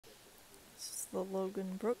the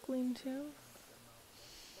Logan Brook lean-to.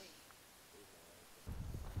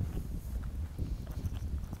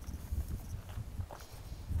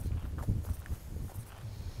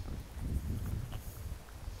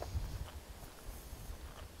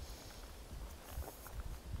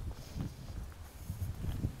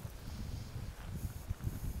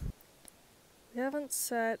 We haven't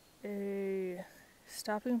set a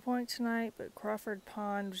stopping point tonight, but Crawford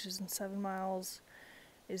Pond, which is in 7 miles,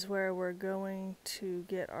 is where we're going to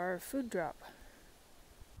get our food drop.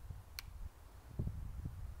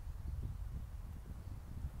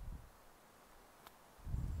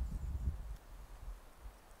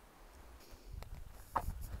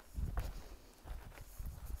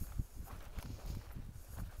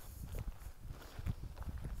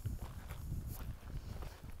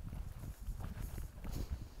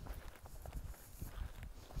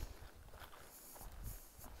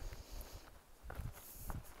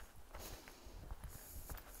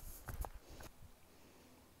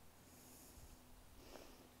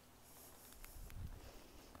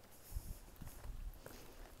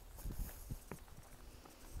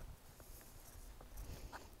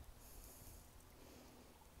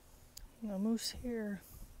 No moose here.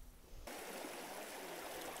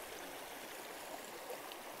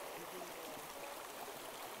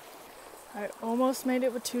 I almost made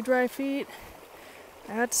it with 2 dry feet.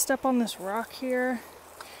 I had to step on this rock here,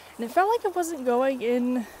 and it felt like it wasn't going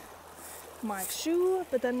in my shoe,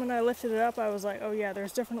 but then when I lifted it up, I was like, oh yeah,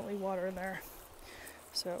 there's definitely water in there.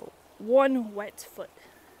 So, 1 wet foot.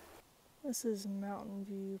 This is Mountain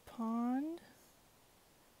View Pond.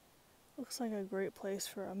 Looks like a great place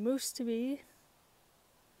for a moose to be.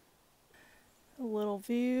 A little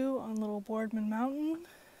view on Little Boardman Mountain.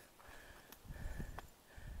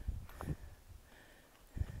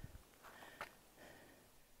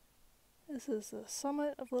 This is the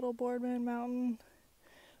summit of Little Boardman Mountain.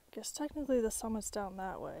 I guess technically the summit's down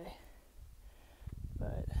that way,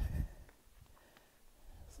 but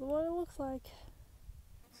this is what it looks like.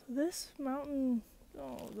 So this mountain,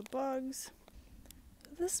 oh, the bugs.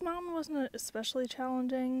 This mountain wasn't especially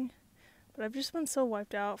challenging, but I've just been so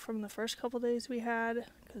wiped out from the first couple days we had,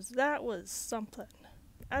 because that was something.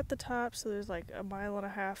 At the top, so there's like 1.5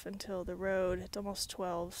 miles until the road. It's almost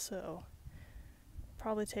 12, so it'll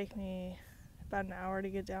probably take me about an hour to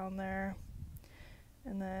get down there.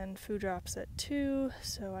 And then food drops at 2,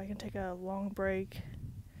 so I can take a long break.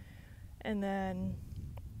 And then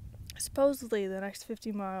supposedly the next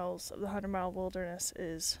 50 miles of the 100-mile wilderness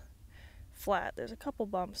is flat. There's a couple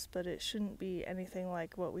bumps, but it shouldn't be anything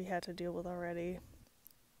like what we had to deal with already.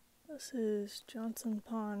 This is Johnson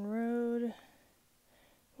Pond Road,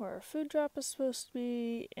 where our food drop is supposed to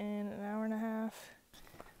be in an hour and a half.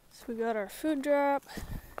 So we got our food drop.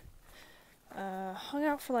 Hung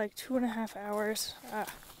out for like 2.5 hours.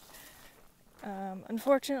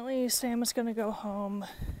 Unfortunately, Sam is gonna go home.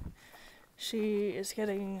 She is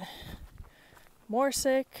getting more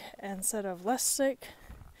sick instead of less sick.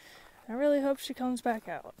 I really hope she comes back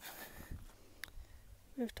out.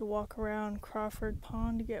 We have to walk around Crawford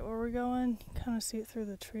Pond to get where we're going. Kind of see it through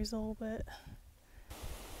the trees a little bit.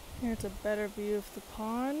 Here's a better view of the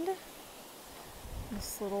pond.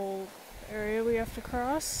 This little area we have to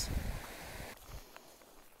cross.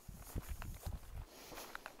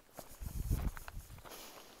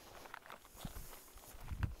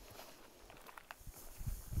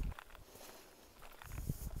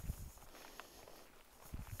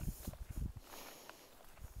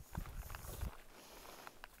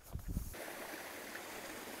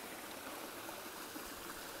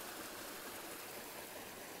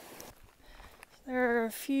 There are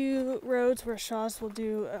a few roads where Shaw's will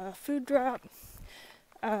do a food drop.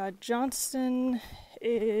 Johnston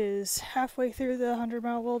is halfway through the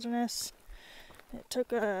 100-mile wilderness. It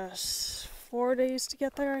took us 4 days to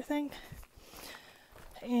get there, I think.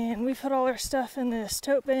 And we put all our stuff in this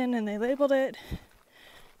tote bin and they labeled it.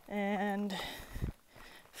 And I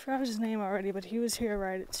forgot his name already, but he was here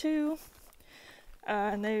right at 2.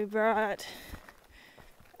 And they brought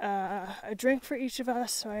a drink for each of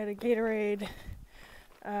us, so I had a Gatorade.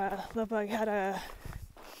 Lovebug had a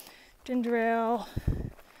ginger ale,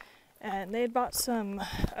 and they had bought some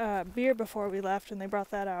beer before we left, and they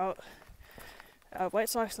brought that out. White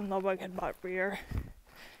Sox and Lovebug had bought beer,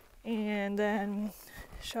 and then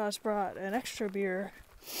Shaw's brought an extra beer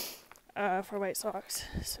for White Sox.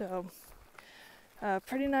 So,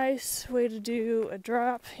 pretty nice way to do a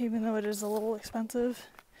drop, even though it is a little expensive,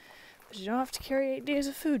 but you don't have to carry 8 days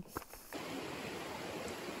of food.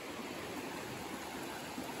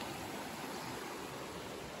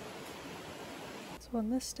 So on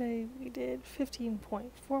this day we did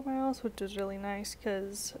 15.4 miles, which was really nice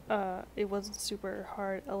because it wasn't super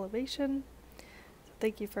hard elevation. So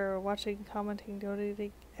thank you for watching, commenting,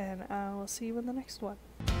 donating, and I will see you in the next one.